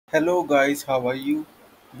Hello guys, how are you?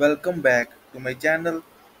 Welcome back to my channel,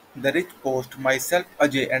 The Rich Post. Myself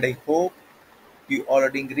Ajay, and I hope you all are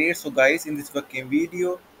doing great. So guys, in this working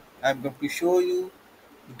video, I'm going to show you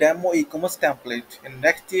demo e-commerce template in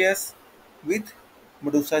Next.js with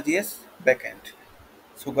MedusaJs backend.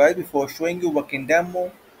 So guys, before showing you working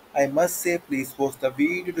demo, I must say please watch the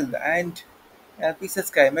video till the end and please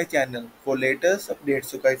subscribe my channel for latest updates.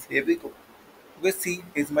 So guys, here we go. We see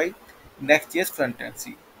is my Next.js front end.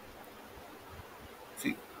 See,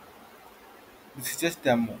 this is just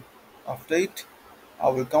demo. After it, I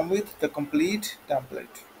will come with the complete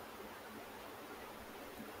template.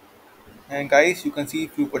 And guys, you can see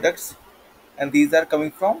few products, and these are coming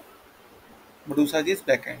from MedusaJS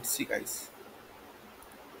backend. See guys,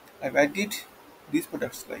 I've added these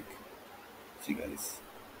products see guys,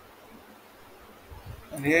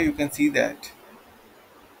 and here you can see that.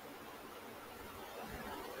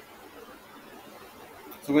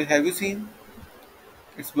 So guys, have you seen?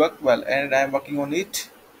 It's worked well, and I'm working on it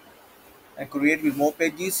and create with more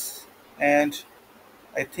pages, and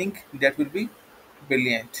I think that will be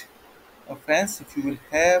brilliant. Friends, if you will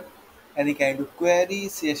have any kind of query,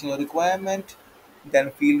 suggestion or requirement,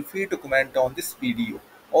 then feel free to comment on this video.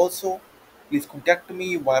 Also, please contact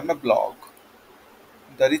me via my blog,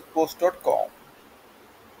 therithpost.com.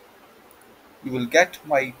 You will get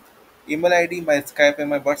my email ID, my Skype and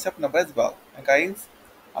my WhatsApp number as well. And guys,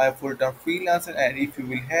 I am full-time freelancer, and if you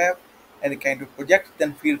will have any kind of project,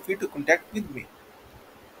 then feel free to contact with me.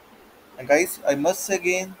 And guys, I must say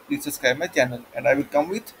again, please subscribe my channel, and I will come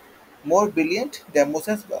with more brilliant demos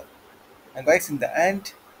as well. And guys, in the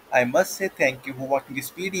end, I must say thank you for watching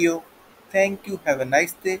this video. Thank you. Have a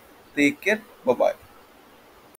nice day. Take care. Bye bye.